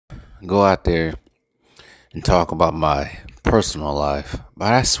go out there and talk about my personal life,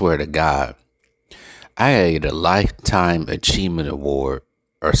 but I swear to God, I gotta get a lifetime achievement award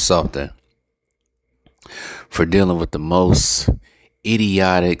or something for dealing with the most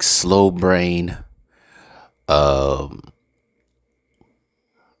idiotic, slow brain um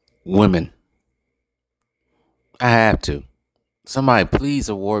women. I have to. Somebody please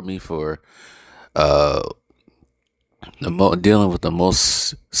award me for uh dealing with the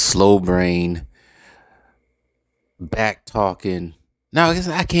most slow brain, back talking. No,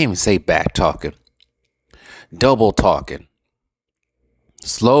 I can't even say back talking. Double talking,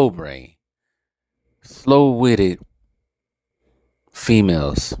 slow brain, slow witted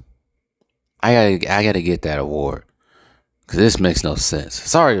females. I gotta get that award because this makes no sense.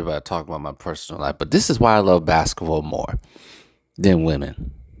 Sorry about talking about my personal life, but this is why I love basketball more than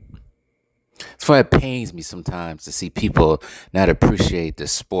women. That's why it pains me sometimes to see people not appreciate the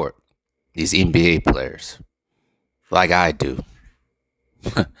sport. These NBA players, like I do.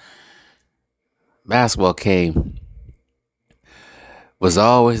 Basketball was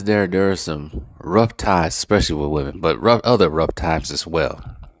always there. There were some rough times, especially with women, but other rough times as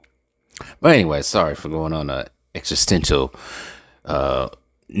well. But anyway, sorry for going on a existential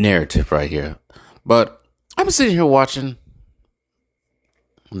narrative right here. But I'm sitting here watching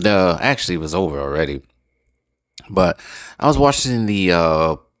actually it was over already. But I was watching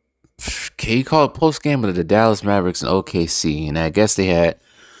the can you call it post game of the Dallas Mavericks and OKC, and I guess they had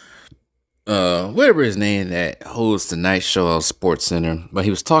whatever his name that holds the night show on Sports Center, but he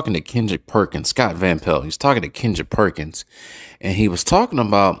was talking to Kendrick Perkins, Scott Van Pelt. He was talking to Kendrick Perkins, and he was talking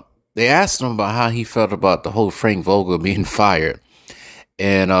about. They asked him about how he felt about the whole Frank Vogel being fired,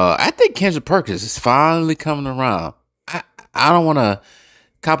 and I think Kendrick Perkins is finally coming around. I don't want to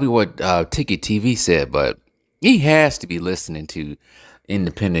copy what Ticket TV said, but he has to be listening to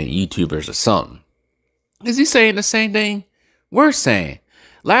independent YouTubers or something. Is he saying the same thing we're saying?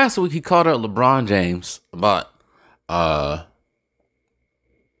 Last week he called out LeBron James about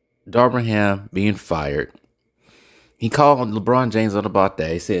Darvingham being fired. He called LeBron James out about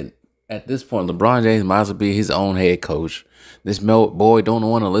that. He said, at this point, LeBron James might as well be his own head coach. This boy don't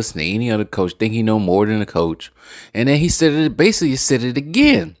want to listen to any other coach. Think he know more than a coach. And then he said it, basically said it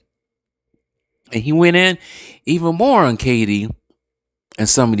again. And he went in even more on KD and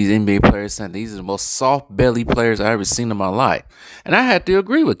some of these NBA players, saying these are the most soft belly players I ever seen in my life. And I had to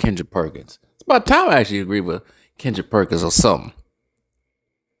agree with Kendrick Perkins. It's about time I actually agree with Kendrick Perkins or something.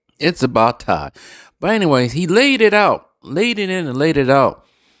 It's about time. But anyways, he laid it out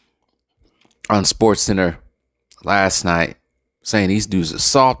on Sports Center last night, saying these dudes are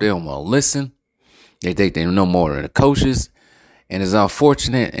soft. They don't want to listen. They think they know more than the coaches. And it's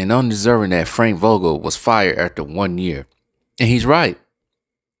unfortunate and undeserving that Frank Vogel was fired after 1 year. And he's right.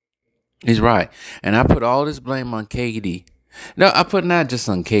 He's right. And I put all this blame on KD. No, I put not just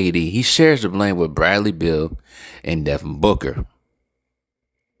on KD. He shares the blame with Bradley Beal and Devin Booker.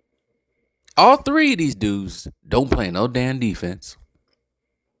 All three of these dudes don't play no damn defense.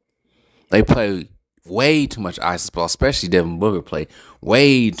 They play way too much ice ball, especially Devin Booker play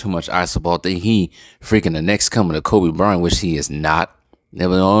way too much ice ball. Think he freaking the next coming to Kobe Bryant, which he is not. There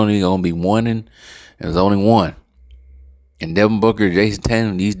was only going to be one, and there's only one. And Devin Booker, Jason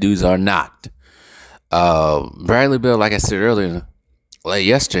Tatum, these dudes are not. Bradley Beal, like I said earlier, like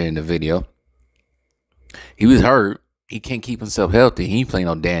yesterday in the video, he was hurt. He can't keep himself healthy. He ain't playing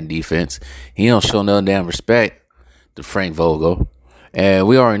no damn defense. He don't show no damn respect to Frank Vogel. And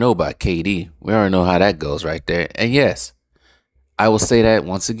we already know about KD. We already know how that goes right there. And yes, I will say that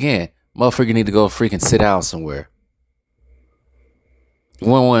once again. Motherfucker need to go freaking sit down somewhere. We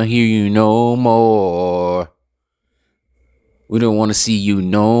don't want to hear you no more. We don't want to see you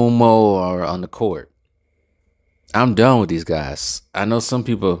no more on the court. I'm done with these guys. I know some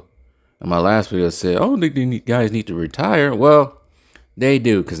people in my last video said, oh, these guys need to retire. Well, they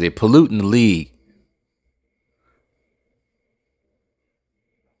do because they're polluting the league.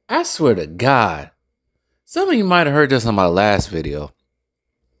 I swear to God, some of you might have heard this on my last video.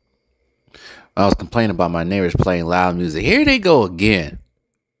 I was complaining about my neighbors playing loud music. Here they go again.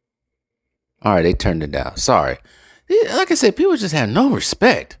 All right, they turned it down. Sorry. Like I said, people just have no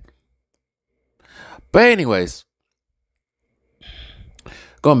respect. But anyways,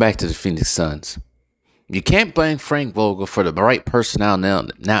 going back to the Phoenix Suns. You can't blame Frank Vogel for the right personnel now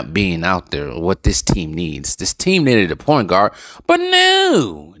not being out there, what this team needs. This team needed a point guard, but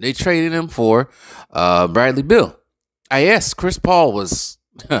no, they traded him for Bradley Beal. Yes, Chris Paul was,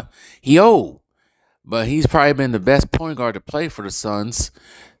 he old, but he's probably been the best point guard to play for the Suns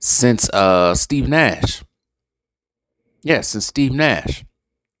since Steve Nash. Yes, since Steve Nash.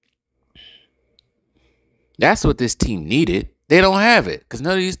 That's what this team needed. They don't have it because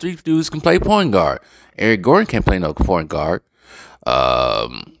none of these three dudes can play point guard. Eric Gordon can't play no point guard.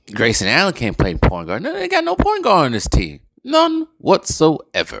 Grayson Allen can't play point guard. No, they got no point guard on this team. None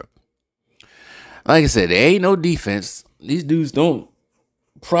whatsoever. Like I said, there ain't no defense. These dudes don't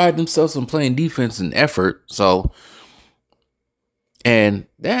pride themselves on playing defense and effort. So, and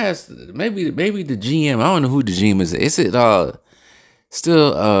that's maybe the GM. I don't know who the GM is. Is it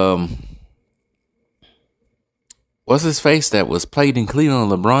still what's his face that was played in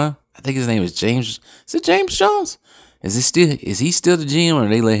Cleveland? LeBron. I think his name is James. Is it James Jones? Is he still the GM or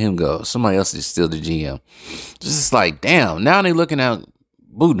they let him go? Somebody else is still the GM. Just like, damn, now they looking at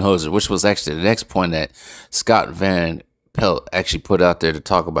Budenholzer, which was actually the next point that Scott Van Pelt actually put out there to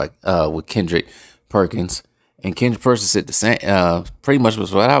talk about with Kendrick Perkins. And Kendrick Perkins said the same, pretty much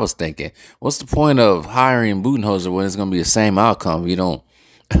was what I was thinking. What's the point of hiring Budenholzer when it's going to be the same outcome if you don't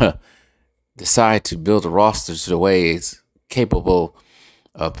decide to build a roster to the way it's capable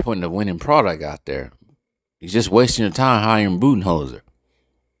of putting a winning product out there? You're just wasting your time hiring Budenholzer.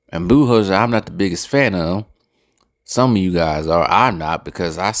 And Budenholzer, I'm not the biggest fan of him. Some of you guys are. I'm not,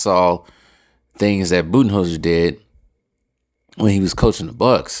 because I saw things that Budenholzer did when he was coaching the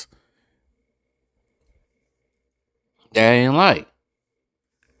Bucks that I didn't like.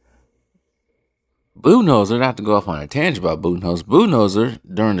 Budenholzer, not to go off on a tangent about Budenholzer,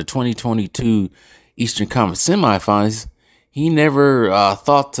 during the 2022 Eastern Conference semifinals, he never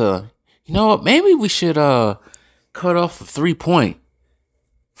thought to, you know what, maybe we should cut off the 3-point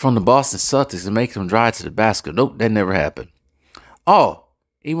from the Boston Celtics and make them drive to the basket. Nope, that never happened. Oh,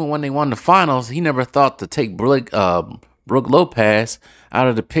 even when they won the finals, he never thought to take Brook Lopez out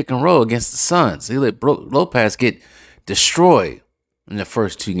of the pick and roll against the Suns. He let Brook Lopez get destroyed in the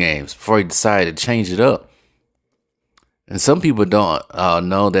first 2 games before he decided to change it up. And some people don't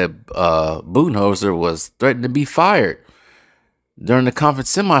know that Budenholzer was threatened to be fired during the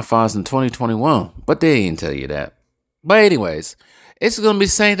conference semifinals in 2021. But they didn't tell you that. But anyways, it's going to be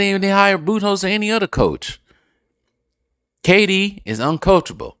the same thing when they hire Budenholzer or any other coach. KD is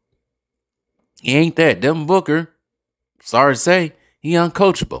uncoachable. He ain't that. Devin Booker, sorry to say, he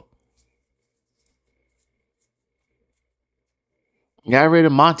uncoachable. Got rid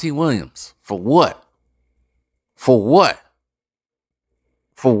of Monty Williams. For what? For what?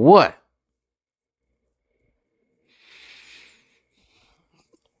 For what?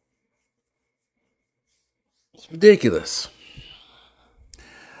 It's ridiculous.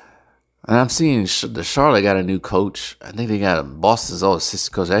 And I'm seeing the Charlotte got a new coach. I think they got Boston's old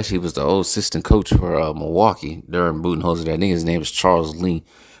assistant coach. Actually, he was the old assistant coach for Milwaukee during Budenholzer. I think his name is Charles Lee.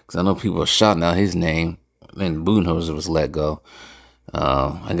 Because I know people are shouting out his name. And Budenholzer was let go.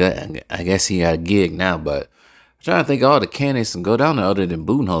 I guess he got a gig now. But I'm trying to think of all the candidates can go down there other than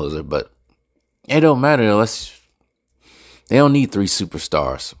Budenholzer. But it don't matter unless they don't need 3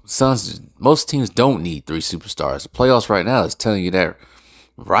 superstars. Most teams don't need 3 superstars. The playoffs right now is telling you that.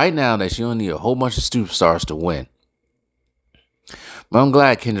 Right now, that you don't need a whole bunch of superstars to win. But I'm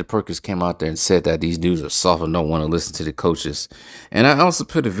glad Kendrick Perkins came out there and said that these dudes are soft and don't want to listen to the coaches. And I also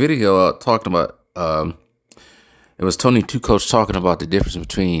put a video out talking about, it was Tony Kukoc talking about the difference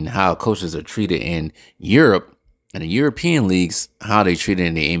between how coaches are treated in Europe and the European leagues, how they treated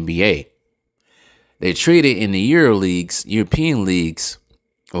in the NBA. They treated in the European leagues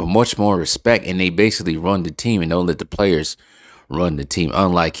with much more respect, and they basically run the team and don't let the players run the team,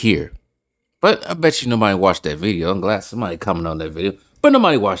 unlike here. But I bet you nobody watched that video. I'm glad somebody commented on that video, but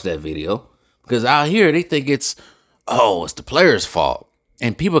nobody watched that video because out here they think it's the players' fault,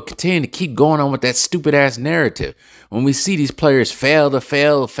 and people continue to keep going on with that stupid ass narrative. When we see these players fail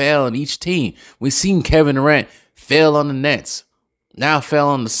in each team, we've seen Kevin Durant fail on the Nets, now fail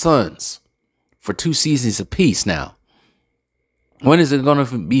on the Suns for 2 seasons apiece. Now, when is it going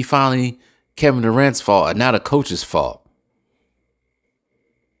to be finally Kevin Durant's fault and not a coach's fault?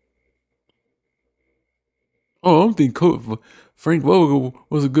 Oh, I don't think Frank Vogel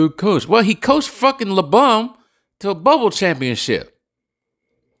was a good coach. Well, he coached fucking LeBron to a bubble championship.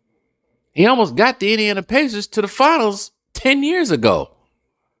 He almost got the Indiana Pacers to the finals 10 years ago.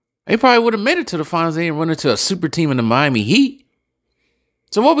 They probably would have made it to the finals. They didn't run into a super team in the Miami Heat.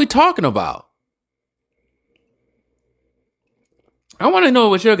 So what are we talking about? I want to know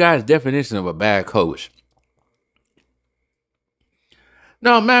what your guys' definition of a bad coach.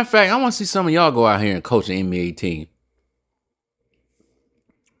 No, matter of fact, I want to see some of y'all go out here and coach an NBA team.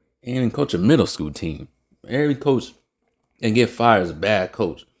 And coach a middle school team. Every coach and get fired is a bad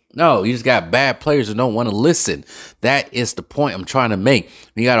coach. No, you just got bad players that don't want to listen. That is the point I'm trying to make.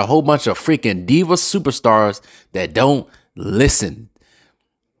 You got a whole bunch of freaking diva superstars that don't listen.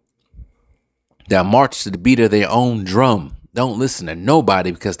 that march to the beat of their own drum. Don't listen to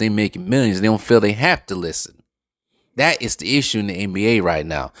nobody because they making millions. They don't feel they have to listen. That is the issue in the NBA right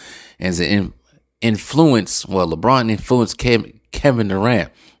now. And the influence, well, LeBron influenced Kevin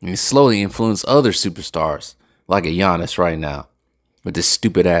Durant. And he slowly influenced other superstars like a Giannis right now with this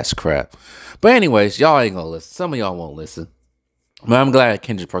stupid ass crap. But anyways, y'all ain't gonna listen. Some of y'all won't listen. But I'm glad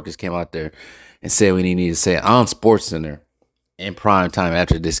Kendrick Perkins came out there and said what he needed to say on SportsCenter in prime time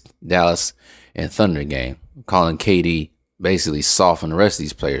after this Dallas and Thunder game, calling KD basically soft and the rest of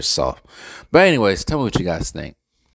these players soft. But anyways, tell me what you guys think.